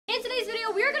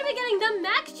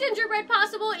gingerbread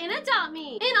possible in Adopt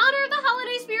Me. In honor of the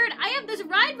holiday spirit, I have this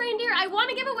ride reindeer I want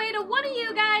to give away to one of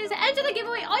you guys. To enter the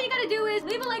giveaway, all you gotta do is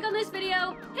leave a like on this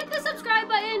video, hit the subscribe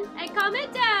button, and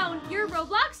comment down your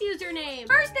Roblox username.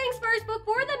 First things first,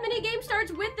 before the mini game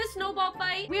starts with the snowball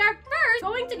fight, we are first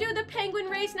going to do the penguin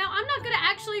race. Now, I'm not gonna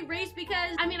actually race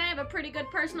because, I have a pretty good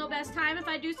personal best time if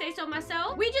I do say so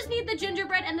myself. We just need the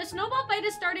gingerbread, and the snowball fight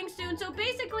is starting soon. So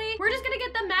basically, we're just gonna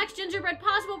get the max gingerbread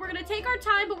possible. We're gonna take our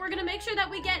time, but we're gonna make sure that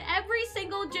we get every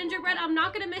single gingerbread. I'm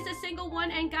not gonna miss a single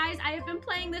one. And guys, I have been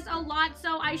playing this a lot,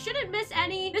 so I shouldn't miss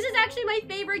any. This is actually my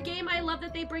favorite game. I love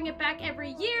that they bring it back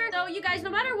every year. So you guys, no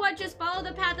matter what, just follow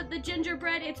the path of the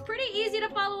gingerbread. It's pretty easy to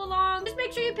follow along. Just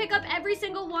make sure you pick up every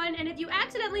single one, and if you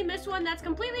accidentally miss one, that's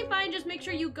completely fine. Just make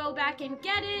sure you go back and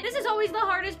get it. This is always the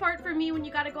hardest part for me when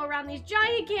you gotta go around these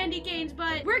giant candy canes,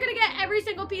 but we're gonna get every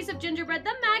single piece of gingerbread,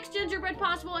 the max gingerbread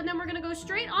possible, and then we're gonna go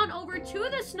straight on over to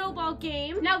the snowball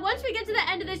game. Now, once we get to the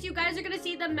end of this, you guys are gonna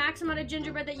see the max amount of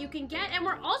gingerbread that you can get, and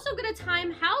we're also gonna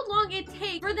time how long it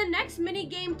takes for the next mini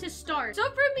game to start. So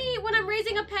for me, when I'm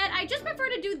raising a pet, I just prefer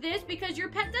to do this because your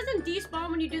pet doesn't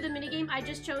despawn when you do the mini game. I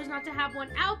just chose not to have one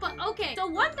out, but okay. So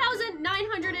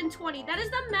 1,920, that is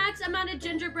the max amount of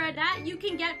gingerbread that you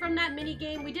can get from that mini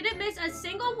game. We didn't miss a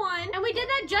single one, and we did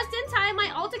that just in time.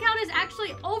 My ult account is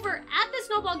actually over at the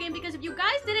snowball game because if you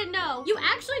guys didn't know, you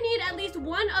actually need at least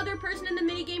one other person in the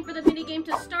mini game for the mini game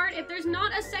to start. If there's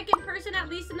not a second person at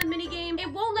least in the mini game,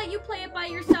 it won't let you play it by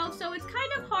yourself, so it's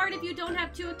kind of hard if you don't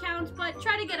have two accounts, but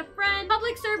try to get a friend.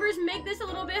 Public servers make this a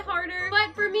little bit harder,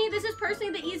 but for me, this is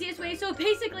personally the easiest way. So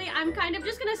basically, I'm kind of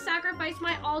just gonna sacrifice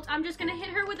my ult. I'm just gonna hit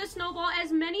her with a snowball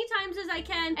as many times as I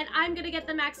can, and I'm gonna get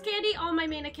the max candy on my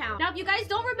main account. Now, if you guys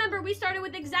don't remember, we started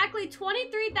with exactly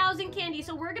 23,000 candy,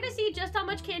 so we're gonna see just how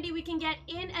much candy we can get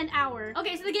in an hour.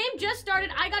 Okay, so the game just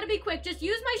started. I gotta be quick. Just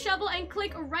use my shovel and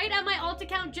click right at my ult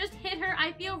account. Just hit her.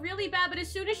 I feel really bad, but as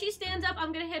soon as she stands up,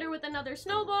 I'm gonna hit her with another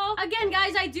snowball. Again,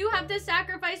 guys, I do have to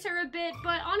sacrifice her a bit,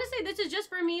 but honestly, this is just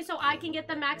for me so I can get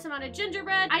the max amount of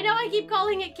gingerbread. I know I keep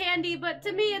calling it candy, but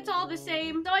to me, it's all the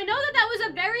same. So I know that that was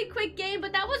a very quick game,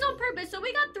 but that was on purpose. So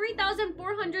we got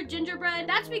 3,400 gingerbread.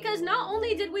 That's because not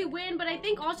only did we win, but I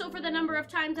think also for the number of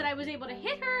times that I was able to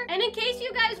hit her. And in case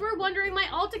you guys were wondering, my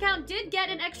alt account did get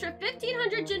an extra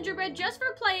 1,500 gingerbread just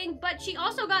for playing, but she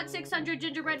also got 600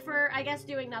 gingerbread for, I guess,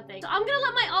 doing nothing. So I'm gonna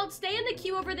let my alt stay in the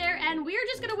queue over there, and we're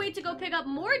just gonna wait to go pick up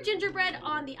more gingerbread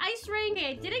on the ice ring.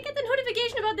 Okay, I didn't get the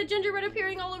notification about the gingerbread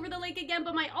appearing all over the lake again,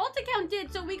 but my alt account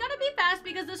did, so we gotta be fast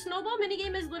because the snowball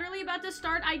minigame is literally about to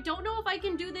start. I don't know if I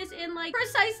can do this in like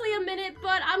precisely a minute,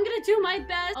 but I'm gonna do my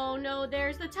best. Oh no,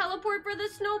 there's the teleport for the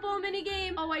snowball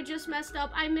minigame. Oh, I just messed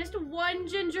up. I missed one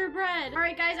gingerbread. All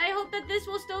right, guys, I hope that this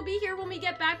will still be here when we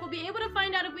get back. We'll be able to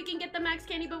find out if we can get the max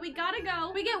candy, but we gotta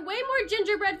go. We get way more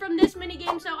gingerbread from this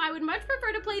minigame, so I would much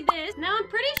prefer to play this. Now, I'm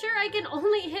pretty sure I can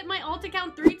only hit my alt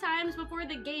account 3 times before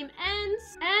the game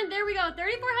ends. And there we go,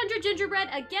 3,400 gingerbread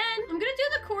again. I'm gonna do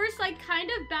the course like kind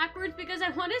of backwards because I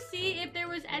want to see if there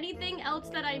was anything else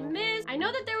that I missed. I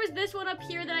know that there was this one up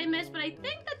here that I missed, but I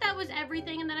think that that was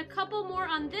everything, and then a couple more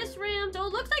on this ramp. So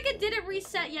it looks like it didn't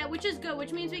reset yet, which is good,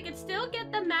 which means we could still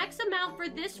get the max amount for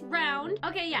this round.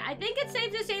 Okay, yeah, I think it's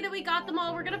safe to say that we got them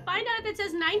all. We're gonna find out if it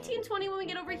says 1920 when we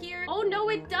get over here. Oh no,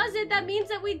 it doesn't. That means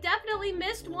that we definitely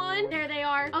missed one. There they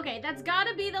are. Okay, that's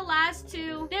gotta be the last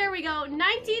two. There we go,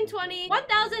 1920,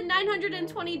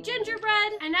 1,920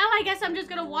 gingerbread. And now I guess I'm just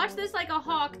gonna watch this like a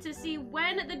hawk to see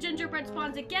when the gingerbread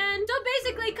spawns again. So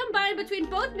basically, combined between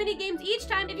both mini games, each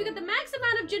time if you get the max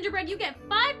amount of gingerbread, you get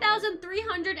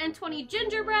 5,320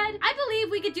 gingerbread. I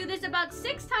believe we could do this about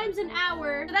 6 times an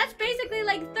hour. So that's basically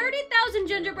like 30,000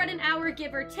 gingerbread an hour,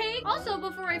 give or take. Also,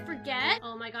 before I forget,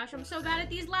 oh my gosh, I'm so bad at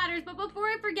these ladders, but before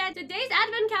I forget, today's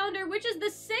advent calendar, which is the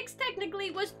 6th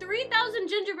technically, was 3,000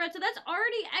 gingerbread. So that's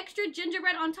already extra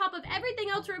gingerbread on top of everything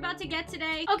else we're about to get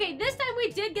today. Okay, this time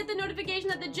we did get the notification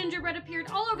that the gingerbread appeared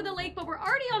all over the lake, but we're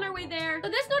already on our way there. So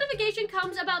this notification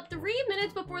comes about 3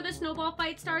 minutes before the snowball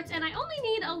fight starts, and I only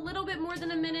need a little bit more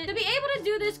than a minute to be able to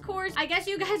do this course. I guess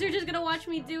you guys are just gonna watch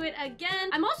me do it again.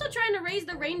 I'm also trying to raise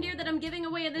the reindeer that I'm giving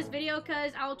away in this video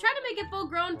because I'll try to make it full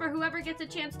grown for whoever gets a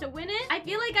chance to win it. I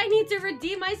feel like I need to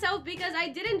redeem myself because I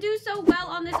didn't do so well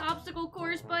on this obstacle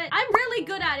course, but I'm really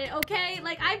good at it, okay?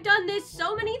 Like, I've done this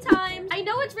so many times. I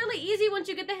know it's really easy once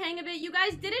you get the hang of it. You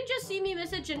guys didn't just see me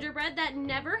miss a gingerbread. That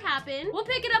never happened. We'll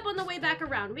pick it up on the way back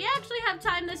around. We actually have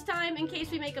time this time in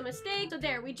case we make a mistake. So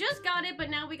there, we just got it, but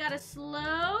now we gotta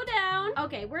slow down.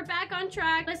 Okay, we're back on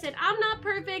track. Listen, I'm not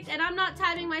perfect and I'm not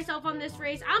timing myself on this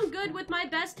race. I'm good with my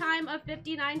best time of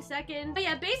 59 seconds. But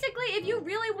yeah, basically, if you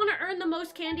really want to earn the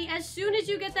most candy, as soon as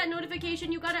you get that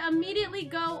notification, you gotta immediately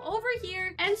go over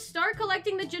here and start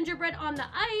collecting the gingerbread on the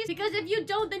ice, because if you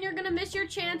don't, then you're gonna miss your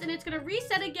chance and it's gonna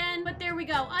reset again. But there we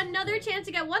go, another chance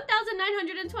to get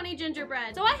 1,920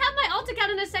 gingerbread. So I have my alt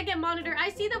account in a second monitor. I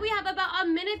see that we have about a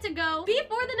minute to go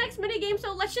before the next mini game,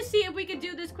 so let's just see if we can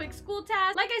do this quick school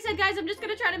task. Like I said, guys, I'm just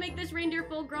gonna try to make this reindeer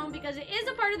full grown because it is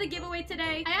a part of the giveaway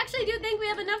today. I actually do think we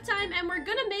have enough time and we're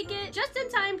gonna make it just in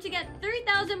time to get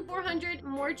 3,400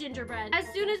 more gingerbread. As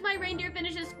soon as my reindeer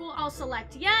finishes school, I'll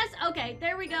select yes. Okay,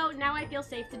 there we go. Now I feel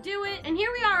safe to do it. And here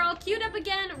we are, all queued up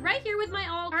again right here with my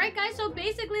alt. All right, guys, so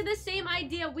basically the same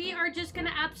idea. We are just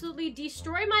gonna absolutely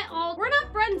destroy my alt. We're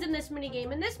not friends in this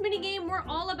minigame. In this minigame, we're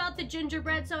all about the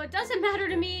gingerbread, so it doesn't matter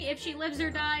to me if she lives or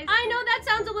dies. I know that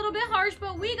sounds a little bit harsh,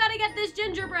 but we gotta get this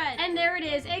gingerbread. And there it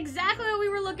is, exactly what we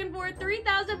were looking for,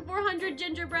 3,400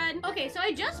 gingerbread. Okay, so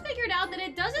I just figured out that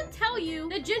it doesn't tell you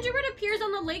the gingerbread appears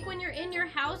on the lake when you're in your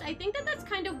house. I think that that's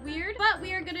kind of weird, but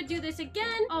we are gonna do this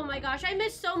again. Oh my gosh, I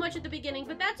missed so much at the beginning,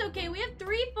 but that's okay. We have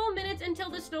 3 full minutes until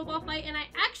the snowball fight, and I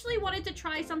actually wanted to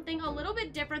try something a little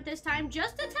bit different this time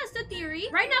just to test a theory.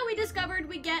 Right now, we discovered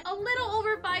we get a little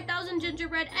over 5,000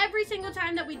 gingerbread every single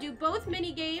time that we do both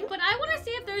mini games, but I want to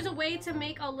see if there's a way to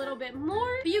make a little bit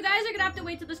more. But you guys are gonna have to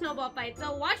wait till the snowball fight,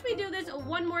 so watch me do this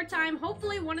one more time.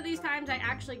 Hopefully one of these times I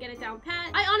actually get it down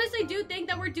pat. I honestly do think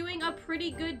that we're doing a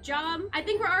pretty good job. I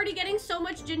think we're already getting so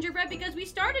much gingerbread because we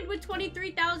started with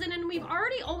 23,000 and we've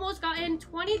already almost gotten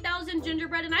 20,000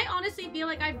 gingerbread, and I honestly feel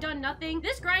like I've done nothing.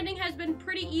 This grinding has been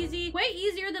pretty easy, way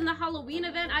easier than the Halloween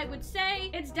event, I would say.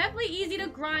 It's definitely easy to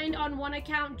grind on one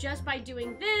account just by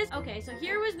doing this. Okay, so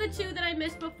here was the 2 that I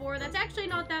missed before. That's actually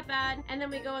not that bad. And then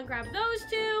we go and grab those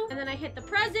 2, and then I hit the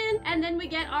present, and then we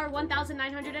get our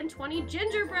 1,920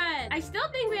 gingerbread. I still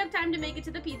think we have time to make it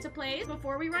to the pizza place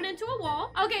before we run into a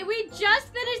wall. Okay, we just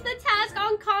finished the task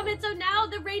on Comet, so now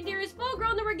the reindeer is full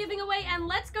grown that we're giving away, and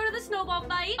let's go to the snowball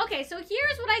fight. Okay, so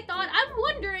here's what I thought. I'm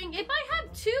wondering if I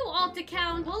have 2 alt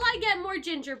accounts, will I get more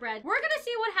gingerbread? We're gonna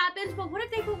see what happens, but what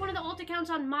if they put one of the alt accounts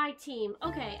on my team?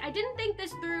 Okay, I didn't think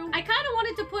this through. I kind of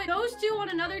wanted to put those 2 on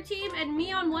another team and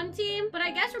me on one team, but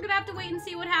I guess we're gonna have to wait and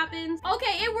see what happens.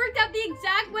 Okay, it worked out the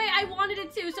exact way I wanted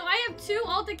it to. So I have 2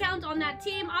 alt accounts on that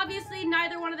team. Obviously,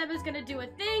 neither one of them is gonna do a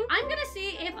thing. I'm gonna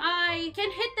see if I can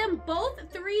hit them both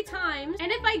 3 times,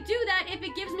 and if I do that, if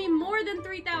it gives me more than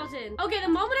 3,000. Okay, the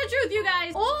moment of truth, you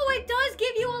guys. Oh, it does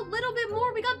give you a little bit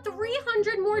more. We got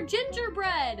 300 more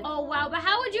gingerbread. Oh, wow, but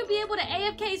how would you be able to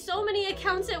AFK so many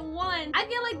accounts at once? I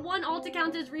feel like 1 alt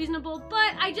account is reasonable,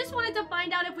 but I just wanted to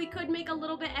find out if we could make a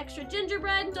little bit extra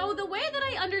gingerbread. So the way that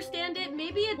I understand it,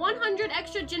 maybe it's 100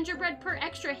 extra gingerbread per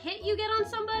extra hit you get on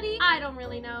somebody. I don't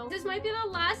really know. This might be the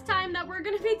last time that we're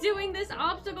gonna be doing this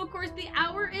obstacle course. The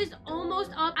hour is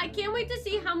almost up. I can't wait to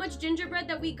see how much gingerbread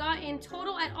that we got in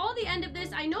total at all the end of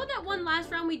this. I know that one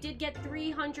last round we did get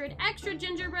 300 extra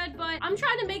gingerbread, but I'm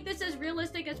trying to make this as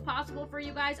realistic as possible for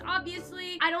you guys.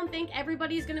 Obviously, I don't think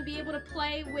everybody's gonna be able to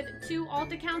play with 2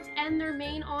 alt accounts and their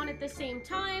main on at the same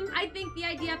time. I think the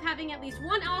idea of having at least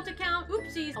 1 alt account,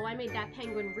 oopsies. Oh, I made that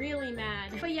penguin really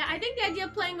mad. But yeah, I think the idea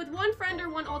of playing with 1 friend or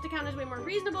 1 alt account is way more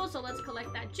reasonable, so let's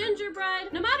collect that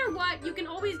gingerbread. No matter what, you can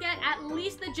always get at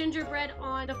least the gingerbread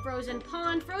on the frozen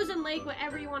pond, frozen lake,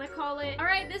 whatever you want to call it. All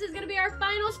right, this is gonna be our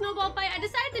final snowball fight. I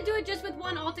decided to do it just with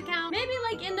 1 alt account. Maybe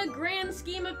like in the grand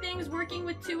scheme of things, working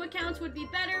with 2 accounts would be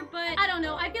better, but I don't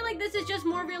know. I feel like this is just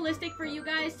more realistic for you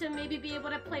guys to maybe be able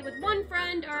to play with 1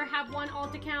 friend or have 1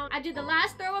 alt account. I did the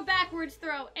last throw, a backwards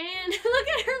throw, and look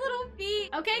at her little feet.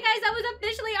 Okay, guys, that was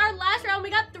officially our last round. We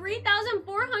got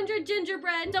 3,400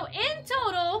 gingerbread. So in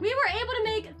total, we were able to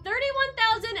make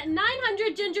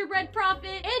 31,900 gingerbread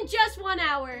profit in just 1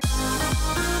 hour.